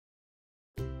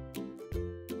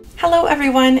Hello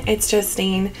everyone, it's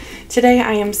Justine. Today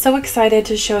I am so excited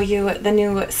to show you the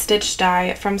new stitch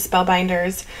die from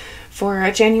Spellbinders.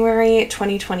 For January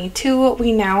 2022,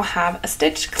 we now have a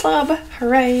stitch club,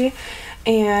 hooray!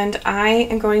 And I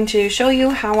am going to show you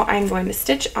how I'm going to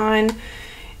stitch on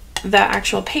the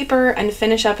actual paper and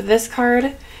finish up this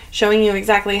card, showing you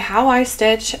exactly how I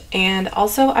stitch, and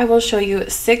also I will show you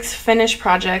 6 finished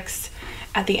projects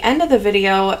at the end of the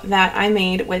video that I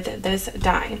made with this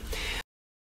die.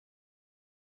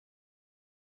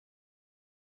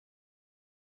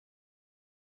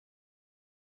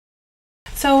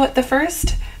 So the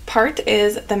first part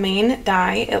is the main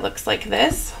die. It looks like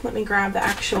this. Let me grab the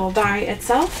actual die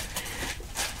itself.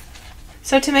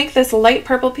 So to make this light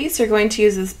purple piece, you're going to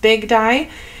use this big die,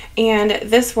 and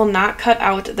this will not cut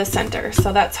out the center.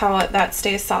 So that's how that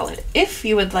stays solid. If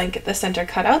you would like the center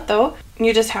cut out though,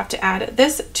 you just have to add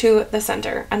this to the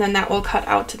center, and then that will cut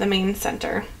out to the main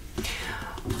center.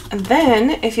 And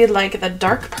then if you'd like the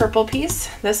dark purple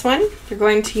piece, this one, you're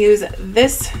going to use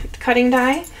this cutting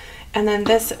die and then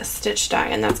this stitch die,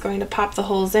 and that's going to pop the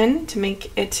holes in to make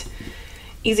it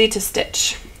easy to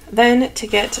stitch. Then to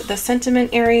get the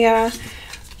sentiment area,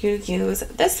 you use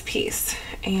this piece,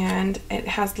 and it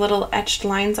has little etched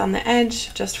lines on the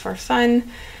edge just for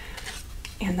fun,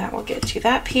 and that will get you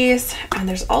that piece. And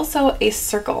there's also a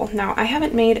circle. Now I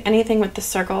haven't made anything with the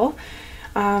circle,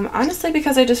 honestly,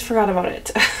 because I just forgot about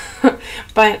it.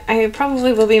 But I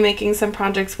probably will be making some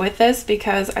projects with this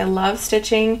because I love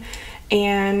stitching,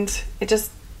 and it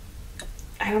just,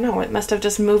 I don't know, it must have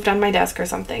just moved on my desk or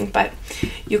something. But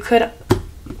you could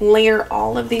layer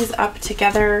all of these up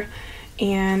together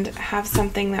and have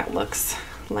something that looks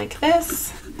like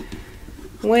this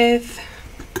with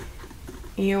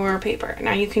your paper.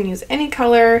 Now you can use any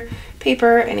color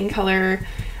paper, any color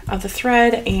of the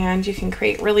thread, and you can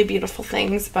create really beautiful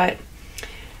things, but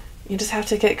you just have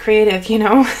to get creative, you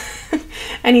know.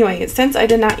 Anyway, since I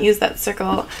did not use that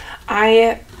circle,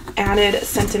 I added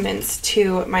sentiments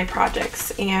to my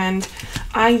projects, and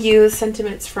I use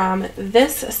sentiments from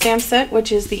this stamp set,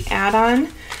 which is the add-on.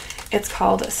 It's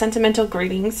called Sentimental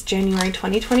Greetings January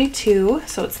 2022,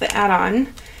 so it's the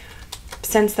add-on,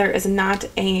 since there is not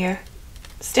a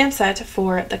stamp set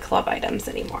for the club items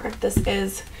anymore. This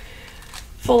is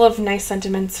full of nice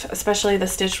sentiments, especially the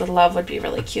Stitch with Love would be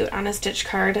really cute on a stitch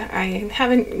card. I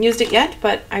haven't used it yet,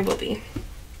 but I will be.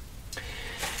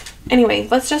 Anyway,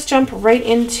 let's just jump right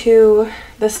into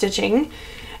the stitching.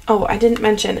 Oh, I didn't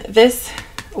mention, this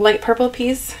light purple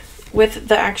piece with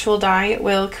the actual die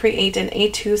will create an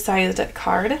A2 sized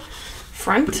card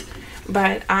front,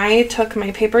 but I took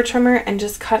my paper trimmer and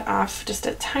just cut off just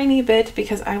a tiny bit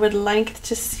because I would like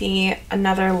to see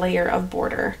another layer of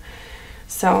border.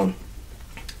 So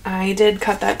I did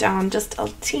cut that down just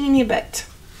a teeny bit.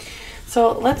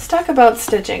 So let's talk about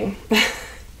stitching.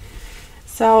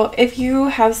 So if you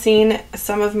have seen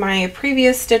some of my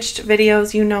previous stitched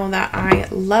videos, you know that I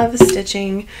love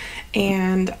stitching,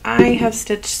 and I have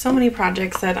stitched so many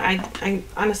projects that I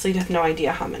honestly have no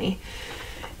idea how many.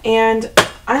 And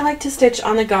I like to stitch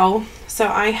on the go, so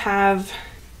I have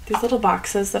these little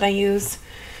boxes that I use.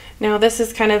 Now this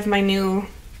is kind of my new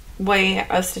way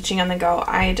of stitching on the go.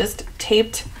 I just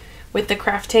taped with the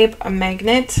craft tape a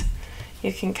magnet.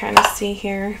 You can kind of see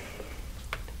here.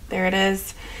 There it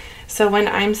is. So when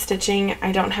I'm stitching,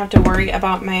 I don't have to worry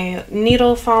about my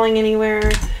needle falling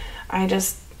anywhere.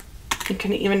 You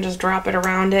can even just drop it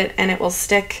around it and it will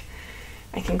stick.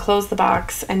 I can close the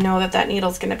box and know that that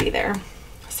needle's gonna be there.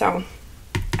 So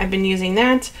I've been using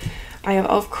that. I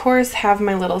of course have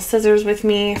my little scissors with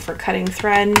me for cutting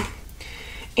thread.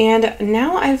 And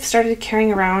now I've started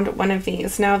carrying around one of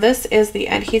these. Now this is the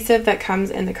adhesive that comes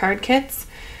in the card kits.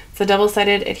 It's a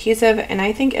double-sided adhesive, and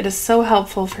I think it is so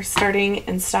helpful for starting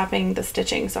and stopping the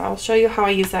stitching. So I'll show you how I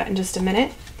use that in just a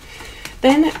minute.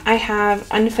 Then I have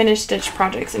unfinished stitch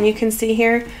projects, and you can see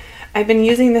here I've been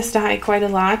using this die quite a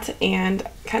lot and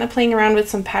kind of playing around with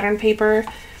some pattern paper.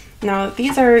 Now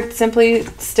these are simply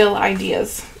still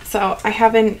ideas, so I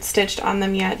haven't stitched on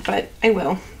them yet, but I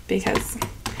will because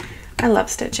I love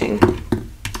stitching.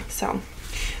 So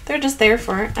they're just there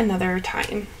for another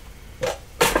time.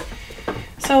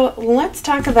 So let's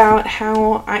talk about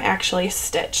how I actually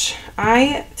stitch.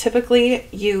 I typically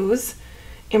use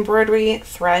embroidery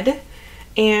thread,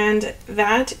 and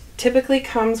that typically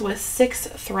comes with 6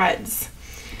 threads.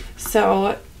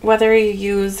 So whether you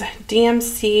use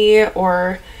DMC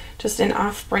or just an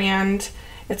off-brand,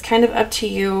 it's kind of up to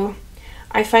you.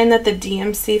 I find that the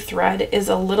DMC thread is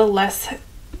a little less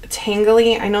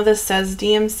tangly. I know this says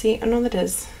DMC. Oh no, that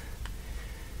is.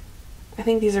 I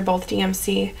think these are both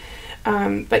DMC.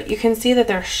 But you can see that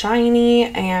they're shiny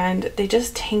and they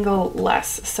just tangle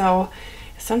less. So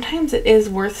sometimes it is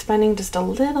worth spending just a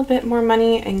little bit more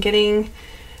money and getting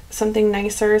something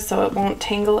nicer so it won't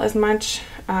tangle as much.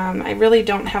 I really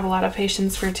don't have a lot of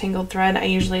patience for tangled thread. I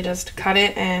usually just cut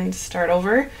it and start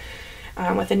over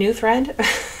with a new thread.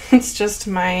 It's just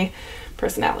my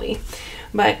personality.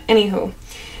 But anywho,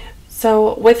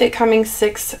 so with it coming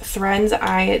 6 threads,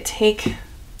 I take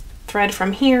thread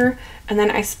from here and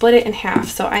then I split it in half.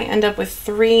 So I end up with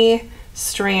 3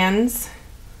 strands,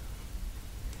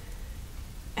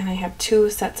 and I have 2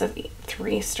 sets of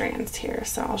 3 strands here.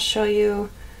 So I'll show you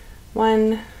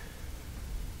 1,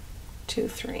 2,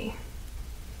 3.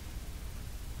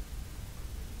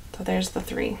 So there's the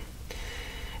 3.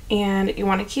 And you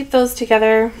want to keep those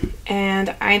together,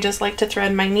 and I just like to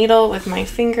thread my needle with my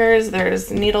fingers.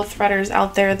 There's needle threaders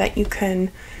out there that you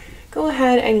can go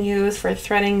ahead and use for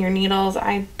threading your needles.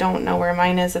 I don't know where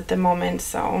mine is at the moment,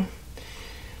 so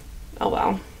oh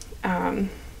well.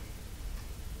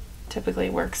 Typically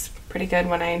works pretty good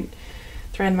when I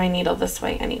thread my needle this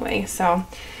way anyway. So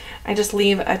I just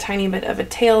leave a tiny bit of a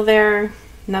tail there,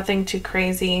 nothing too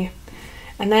crazy,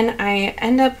 and then I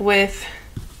end up with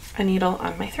a needle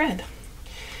on my thread.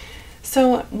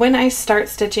 So when I start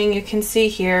stitching, you can see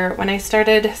here, when I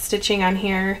started stitching on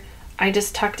here, I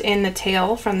just tucked in the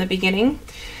tail from the beginning.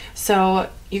 So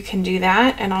you can do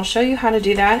that, and I'll show you how to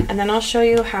do that, and then I'll show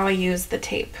you how I use the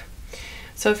tape.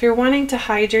 So if you're wanting to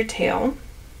hide your tail,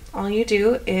 all you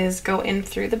do is go in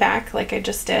through the back like I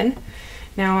just did.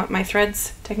 Now my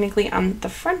thread's technically on the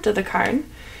front of the card,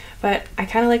 but I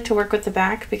kind of like to work with the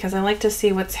back because I like to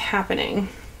see what's happening.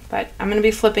 But I'm going to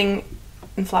be flipping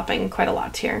and flopping quite a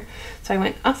lot here. So I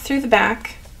went up through the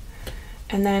back,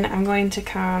 and then I'm going to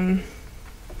come,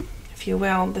 if you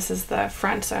will, this is the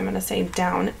front, so I'm going to say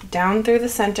down through the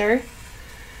center,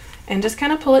 and just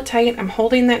kind of pull it tight. I'm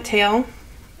holding that tail,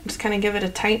 just kind of give it a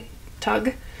tight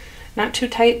tug. Not too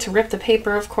tight to rip the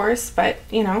paper, of course, but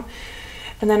you know.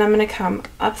 And then I'm going to come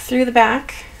up through the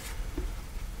back,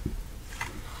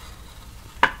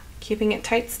 keeping it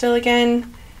tight still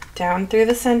again, down through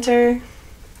the center,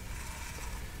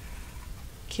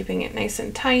 keeping it nice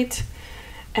and tight,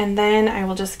 and then I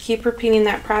will just keep repeating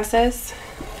that process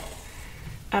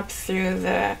up through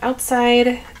the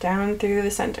outside, down through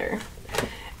the center,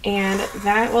 and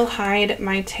that will hide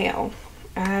my tail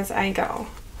as I go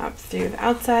up through the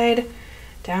outside,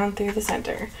 down through the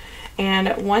center.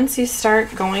 And once you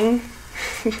start going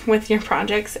with your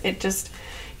projects, you just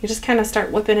kind of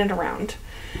start whipping it around,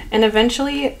 and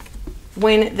eventually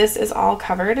when this is all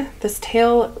covered, this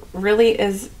tail really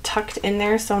is tucked in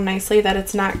there so nicely that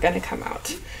it's not going to come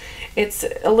out. It's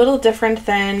a little different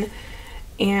than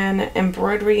an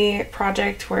embroidery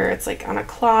project where it's like on a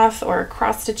cloth, or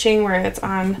cross stitching where it's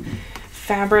on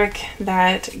fabric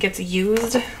that gets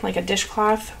used, like a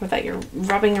dishcloth that you're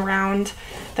rubbing around.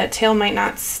 That tail might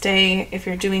not stay if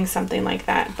you're doing something like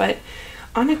that, but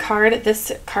on a card,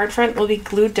 this card front will be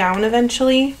glued down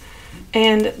eventually,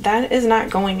 and that is not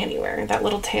going anywhere, that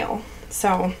little tail.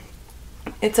 So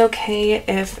it's okay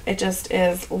if it just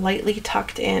is lightly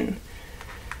tucked in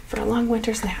for a long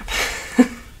winter's nap.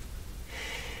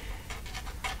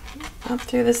 Up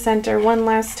through the center one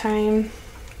last time.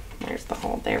 There's the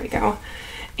hole, there we go.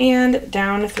 And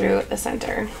down through the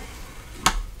center.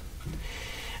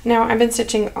 Now I've been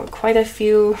stitching quite a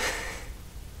few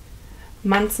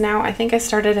months now. I think I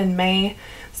started in May,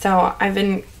 so I've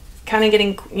been kind of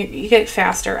getting, you get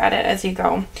faster at it as you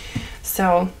go.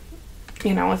 So,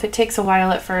 you know, if it takes a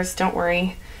while at first, don't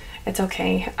worry, it's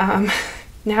okay.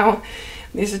 Now,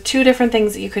 these are 2 different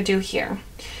things that you could do here.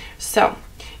 So,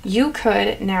 you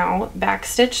could now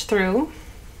backstitch through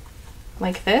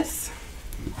like this,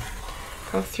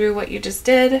 go through what you just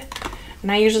did,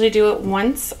 and I usually do it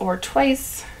once or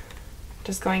twice,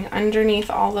 just going underneath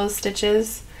all those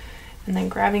stitches, and then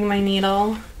grabbing my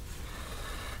needle,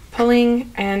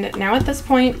 pulling, and now at this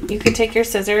point you could take your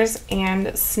scissors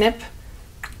and snip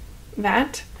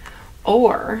that,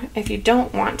 or if you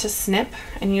don't want to snip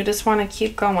and you just want to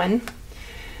keep going,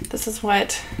 this is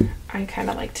what I kind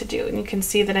of like to do, and you can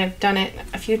see that I've done it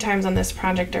a few times on this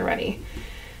project already.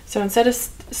 So instead of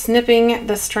snipping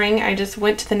the string, I just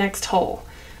went to the next hole.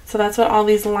 So that's what all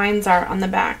these lines are on the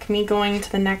back, me going to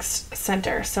the next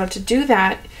center. So to do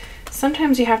that,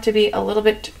 sometimes you have to be a little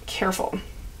bit careful.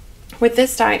 With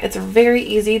this die, it's very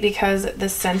easy because the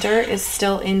center is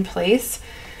still in place,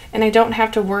 and I don't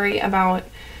have to worry about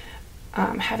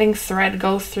having thread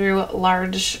go through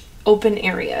large open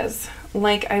areas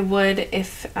like I would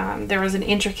if there was an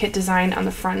intricate design on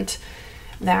the front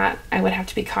that I would have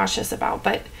to be cautious about.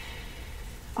 But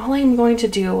all I'm going to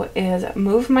do is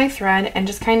move my thread and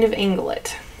just kind of angle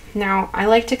it. Now I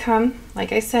like to come,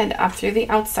 like I said, up through the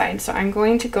outside, so I'm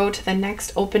going to go to the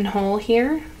next open hole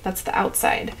here. That's the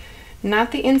outside,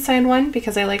 not the inside one,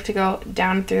 because I like to go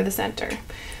down through the center.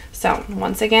 So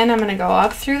once again, I'm going to go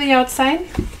up through the outside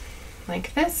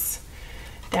like this,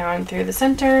 down through the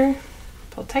center,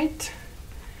 pull tight,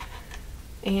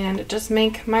 and just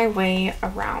make my way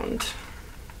around.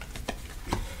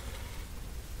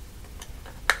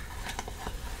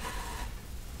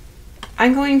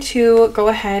 I'm going to go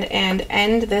ahead and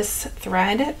end this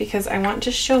thread because I want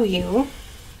to show you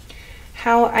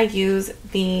how I use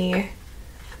the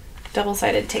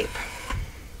double-sided tape.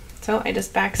 So I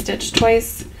just backstitch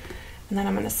twice, and then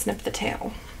I'm going to snip the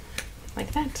tail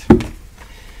like that.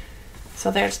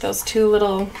 So there's those two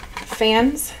little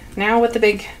fans, now with the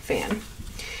big fan.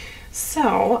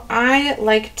 So I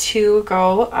like to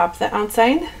go up the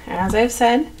outside, as I've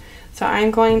said. So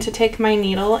I'm going to take my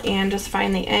needle and just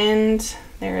find the end,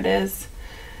 there it is,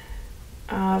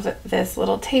 of this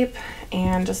little tape,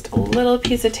 and just a little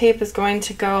piece of tape is going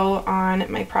to go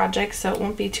on my project so it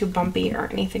won't be too bumpy or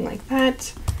anything like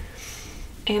that.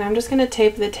 And I'm just going to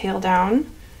tape the tail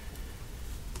down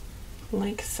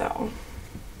like so.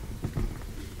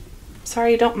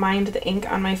 Sorry, don't mind the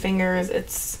ink on my fingers.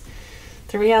 It's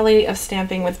the reality of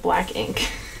stamping with black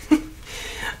ink.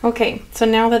 Okay, so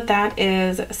now that that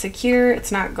is secure,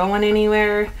 it's not going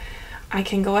anywhere, I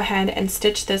can go ahead and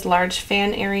stitch this large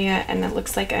fan area, and it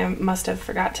looks like I must have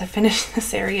forgot to finish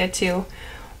this area too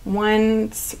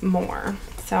once more.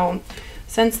 So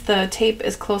since the tape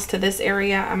is close to this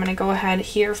area, I'm going to go ahead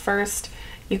here first.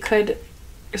 You could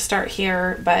start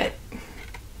here, but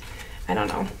I don't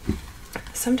know.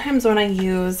 Sometimes when I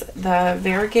use the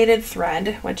variegated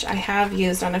thread, which I have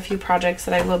used on a few projects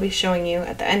that I will be showing you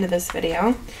at the end of this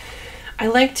video, I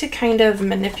like to kind of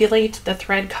manipulate the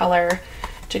thread color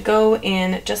to go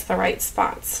in just the right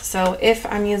spots. So if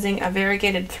I'm using a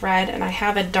variegated thread and I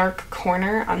have a dark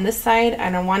corner on this side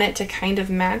and I want it to kind of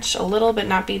match a little but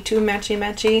not be too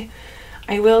matchy-matchy,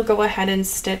 I will go ahead and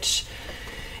stitch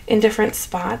in different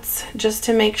spots just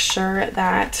to make sure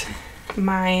that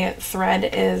my thread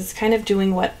is kind of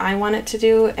doing what I want it to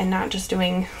do and not just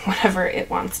doing whatever it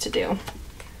wants to do.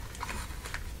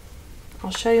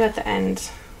 I'll show you at the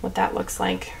end what that looks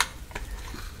like,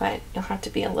 but you'll have to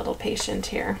be a little patient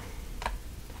here.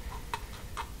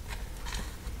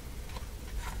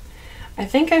 I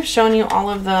think I've shown you all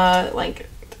of the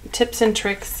tips and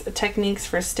tricks, techniques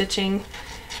for stitching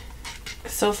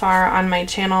so far on my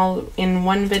channel in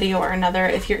one video or another.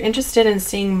 If you're interested in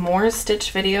seeing more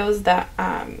stitch videos that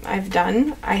I've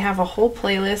done, I have a whole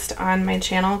playlist on my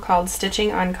channel called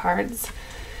Stitching on Cards,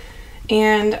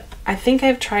 and I think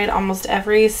I've tried almost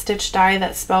every stitch die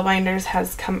that Spellbinders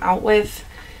has come out with,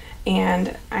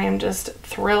 and I am just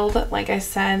thrilled, like I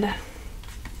said,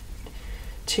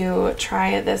 to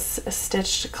try this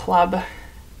stitched club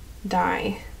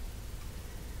die.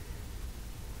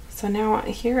 So now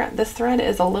here, this thread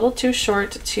is a little too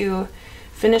short to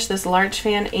finish this large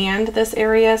fan and this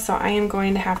area, so I am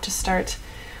going to have to start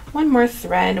one more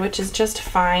thread, which is just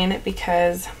fine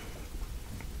because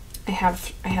I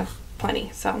have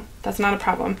plenty, so that's not a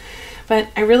problem. But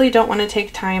I really don't want to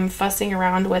take time fussing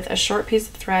around with a short piece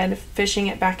of thread, fishing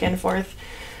it back and forth.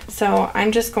 So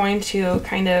I'm just going to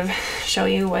kind of show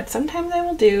you what sometimes I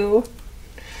will do.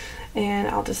 And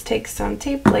I'll just take some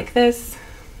tape like this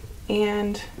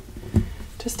and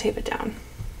just tape it down.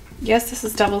 Yes, this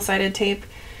is double-sided tape.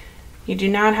 You do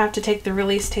not have to take the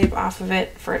release tape off of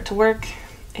it for it to work,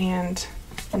 and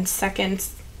in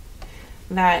seconds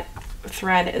that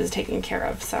thread is taken care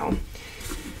of. So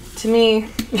to me,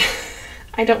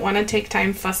 I don't want to take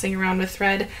time fussing around with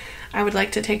thread. I would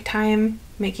like to take time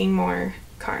making more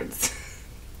cards.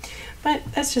 But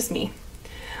that's just me.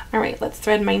 Alright, let's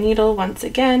thread my needle once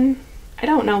again. I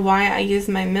don't know why I use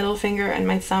my middle finger and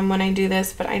my thumb when I do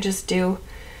this, but I just do.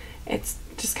 It's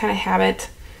just kind of habit.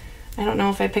 I don't know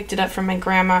if I picked it up from my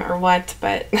grandma or what,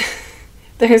 but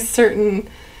there's certain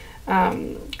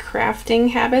crafting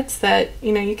habits that,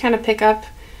 you know, you kind of pick up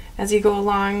as you go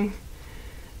along.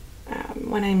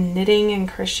 When I'm knitting and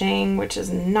crocheting, which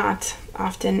is not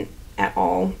often at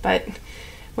all, but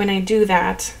when I do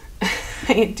that,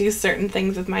 I do certain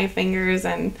things with my fingers,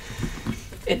 and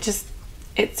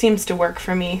it seems to work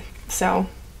for me. So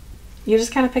you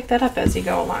just kind of pick that up as you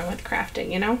go along with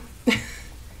crafting, you know?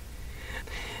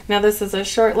 Now this is a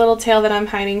short little tail that I'm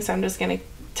hiding, so I'm just going to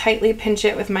tightly pinch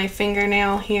it with my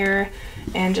fingernail here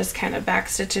and just kind of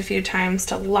backstitch a few times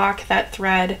to lock that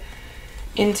thread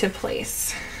into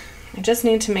place. I just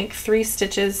need to make 3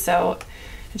 stitches, so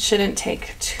It shouldn't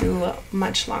take too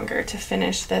much longer to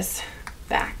finish this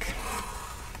back.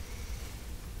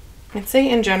 I'd say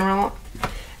in general,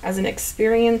 as an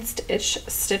experienced-ish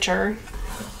stitcher,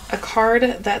 a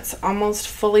card that's almost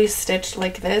fully stitched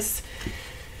like this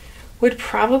would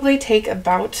probably take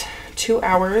about 2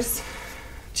 hours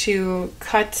to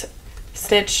cut,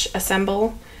 stitch,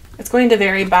 assemble. It's going to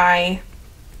vary by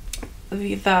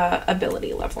the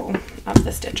ability level of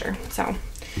the stitcher. So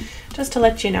just to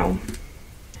let you know.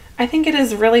 I think it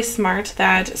is really smart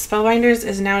that Spellbinders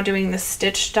is now doing the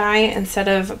stitch die instead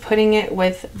of putting it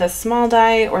with the small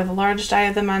die or the large die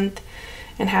of the month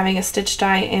and having a stitch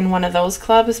die in one of those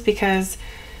clubs, because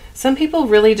some people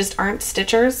really just aren't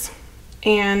stitchers.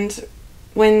 And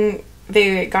when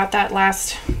they got that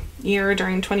last year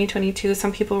during 2022,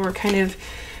 some people were kind of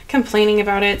complaining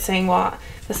about it, saying, well,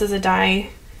 this is a die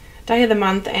of the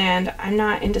month and I'm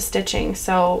not into stitching,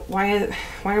 so why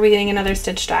are we getting another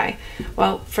stitch die?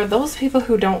 Well, for those people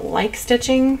who don't like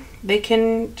stitching, they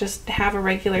can just have a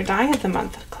regular die of the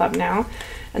month club now,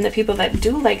 and the people that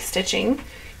do like stitching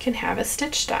can have a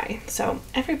stitch die, so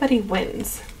everybody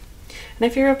wins. And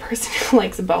if you're a person who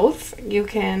likes both, you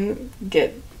can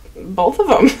get both of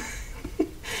them.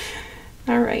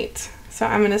 All right, so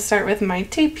I'm going to start with my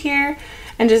tape here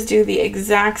and just do the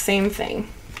exact same thing,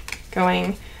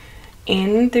 going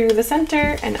in through the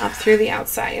center and up through the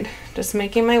outside, just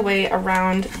making my way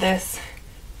around this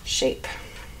shape.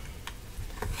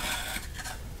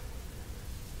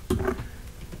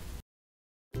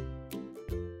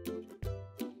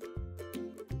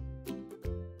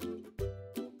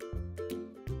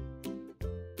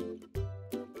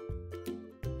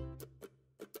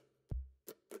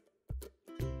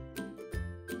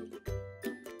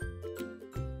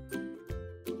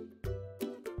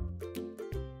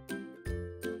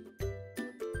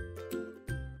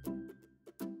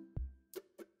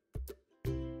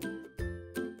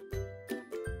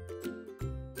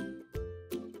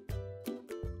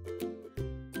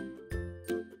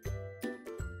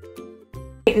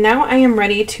 Now I am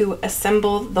ready to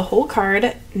assemble the whole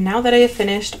card now that I have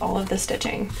finished all of the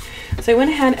stitching. So I went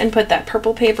ahead and put that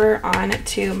purple paper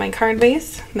onto my card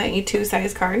base, that A2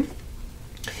 size card.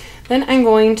 Then I'm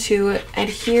going to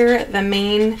adhere the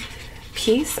main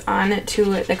piece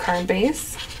onto the card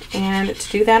base, and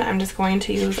to do that I'm just going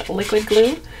to use liquid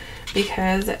glue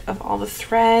because of all the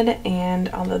thread and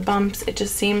all the bumps. It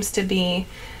just seems to be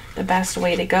the best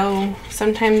way to go.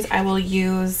 Sometimes I will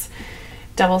use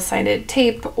double-sided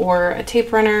tape or a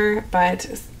tape runner,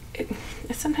 but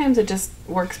sometimes it just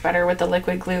works better with the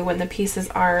liquid glue when the pieces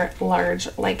are large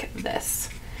like this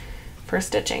for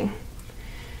stitching.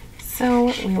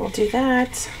 So we will do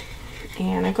that,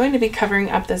 and I'm going to be covering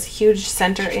up this huge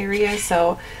center area,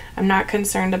 so I'm not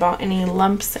concerned about any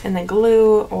lumps in the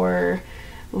glue or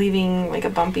leaving like a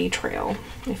bumpy trail,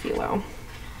 if you will.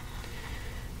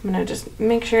 I'm going to just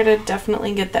make sure to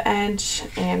definitely get the edge,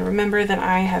 and remember that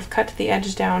I have cut the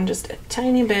edge down just a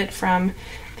tiny bit from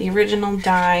the original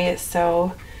die,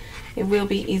 so it will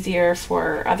be easier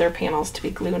for other panels to be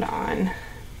glued on.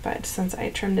 But since I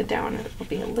trimmed it down, it will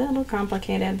be a little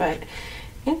complicated, but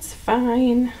it's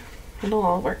fine. It'll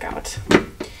all work out.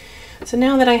 So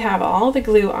now that I have all the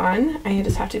glue on, I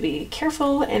just have to be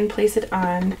careful and place it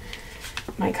on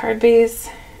my card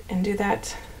base and do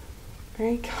that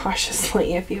very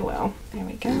cautiously, if you will. There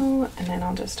we go, and then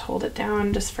I'll just hold it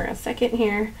down just for a second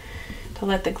here to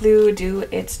let the glue do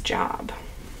its job.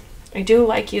 I do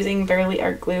like using Barely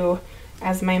Art glue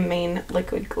as my main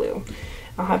liquid glue.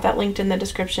 I'll have that linked in the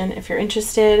description if you're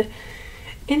interested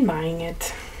in buying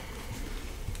it.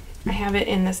 I have it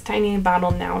in this tiny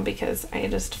bottle now because I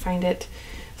just find it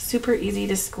super easy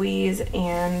to squeeze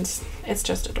and it's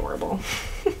just adorable.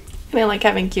 And I like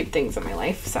having cute things in my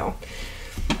life, so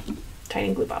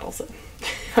tiny glue bottles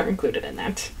are included in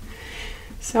that.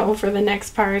 So for the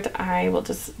next part, I will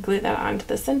just glue that onto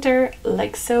the center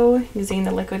like so, using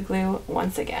the liquid glue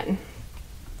once again.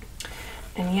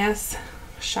 And yes,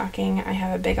 shocking, I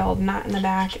have a big old knot in the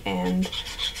back, and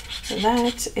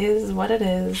that is what it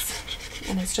is,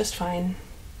 and it's just fine.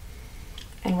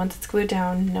 And once it's glued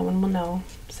down, no one will know,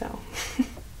 so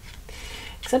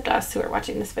except us who are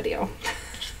watching this video.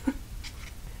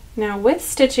 Now with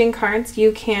stitching cards,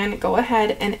 you can go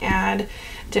ahead and add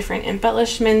different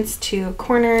embellishments to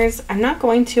corners. I'm not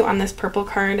going to on this purple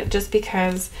card just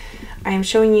because I am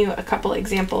showing you a couple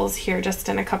examples here just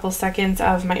in a couple seconds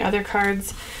of my other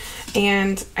cards,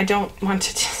 and I don't want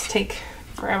to just take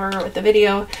forever with the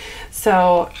video,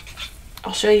 so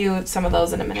I'll show you some of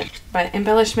those in a minute. But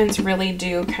embellishments really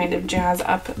do kind of jazz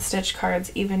up stitch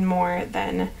cards even more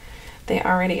than they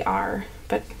already are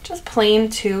but just plain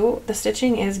too. The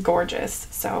stitching is gorgeous,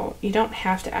 so you don't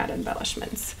have to add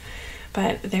embellishments.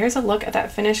 But there's a look at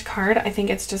that finished card. I think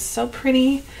it's just so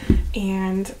pretty,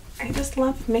 and I just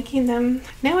love making them.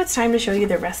 Now it's time to show you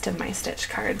the rest of my stitch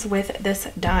cards with this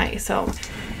die. So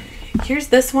here's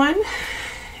this one,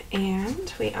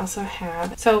 and we also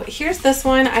have, so here's this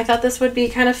one. I thought this would be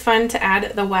kind of fun to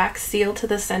add the wax seal to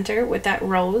the center with that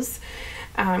rose.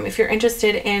 If you're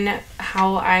interested in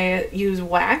how I use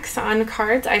wax on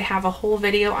cards, I have a whole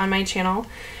video on my channel,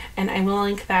 and I will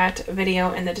link that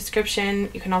video in the description.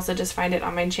 You can also just find it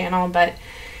on my channel, but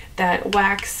that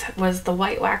wax was the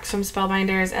white wax from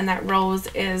Spellbinders, and that rose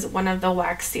is one of the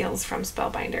wax seals from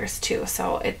Spellbinders too.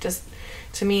 So it just,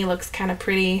 to me, looks kind of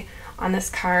pretty on this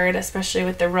card, especially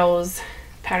with the rose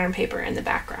pattern paper in the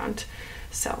background.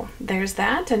 So there's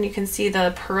that, and you can see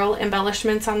the pearl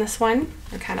embellishments on this one.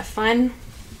 They're kind of fun.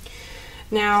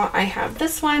 Now I have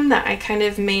this one that I kind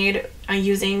of made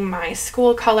using my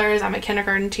school colors. I'm a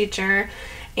kindergarten teacher,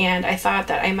 and I thought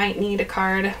that I might need a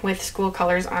card with school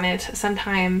colors on it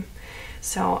sometime,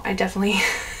 so I definitely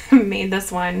made this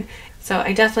one. So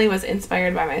I definitely was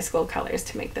inspired by my school colors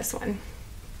to make this one.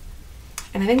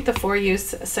 And I think the for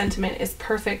use sentiment is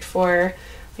perfect for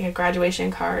like a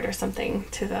graduation card or something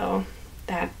to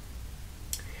that.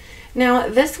 Now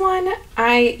this one,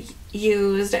 I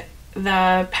used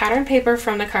the pattern paper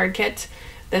from the card kit,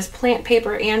 this plant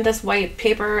paper, and this white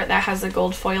paper that has the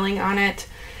gold foiling on it.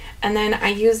 And then I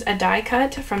used a die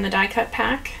cut from the die cut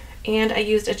pack, and I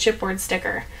used a chipboard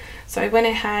sticker. So I went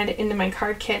ahead into my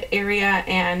card kit area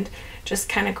and just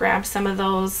kind of grabbed some of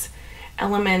those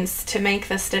elements to make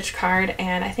the stitch card,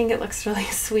 and I think it looks really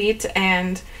sweet.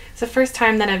 And it's the first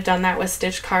time that I've done that with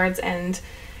stitch cards and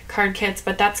card kits,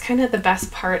 but that's kind of the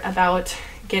best part about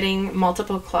getting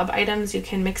multiple club items. You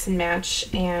can mix and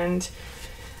match and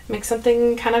make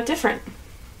something kind of different.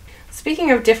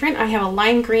 Speaking of different, I have a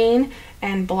lime green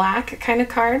and black kind of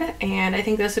card, and I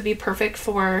think this would be perfect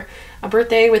for a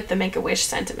birthday with the Make-A-Wish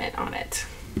sentiment on it.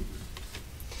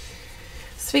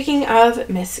 Speaking of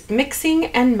mixing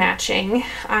and matching,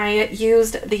 I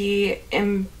used the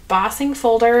embossing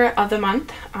folder of the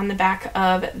month on the back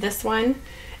of this one,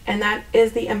 and that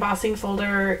is the embossing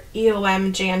folder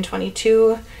EOM Jan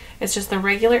 22. It's just the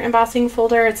regular embossing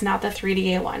folder, it's not the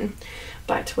 3D one.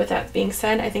 But with that being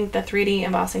said, I think the 3D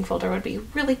embossing folder would be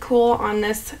really cool on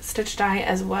this stitch die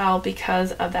as well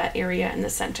because of that area in the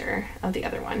center of the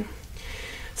other one.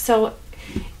 So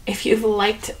if you've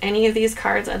liked any of these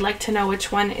cards, I'd like to know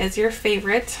which one is your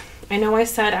favorite. I know I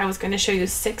said I was going to show you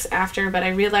 6 after, but I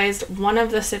realized one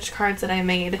of the stitch cards that I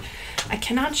made I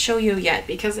cannot show you yet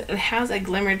because it has a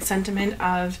glimmered sentiment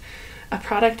of a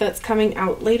product that's coming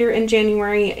out later in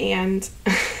January, and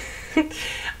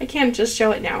I can't just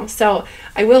show it now. So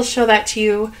I will show that to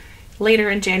you later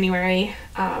in January,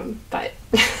 but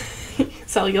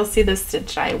so you'll see this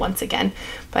stitch die once again.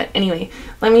 But anyway,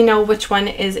 let me know which one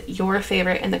is your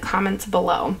favorite in the comments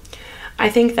below. I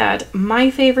think that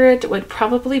my favorite would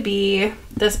probably be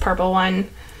this purple one,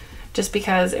 just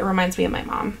because it reminds me of my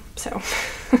mom. So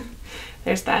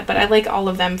there's that. But I like all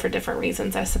of them for different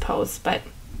reasons, I suppose. But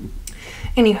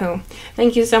anywho,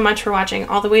 thank you so much for watching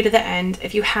all the way to the end.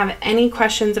 If you have any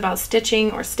questions about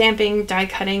stitching or stamping, die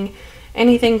cutting,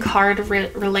 anything card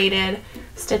related,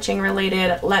 stitching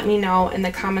related, let me know in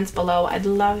the comments below. I'd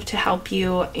love to help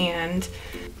you, and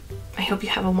I hope you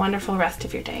have a wonderful rest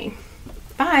of your day.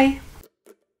 Bye!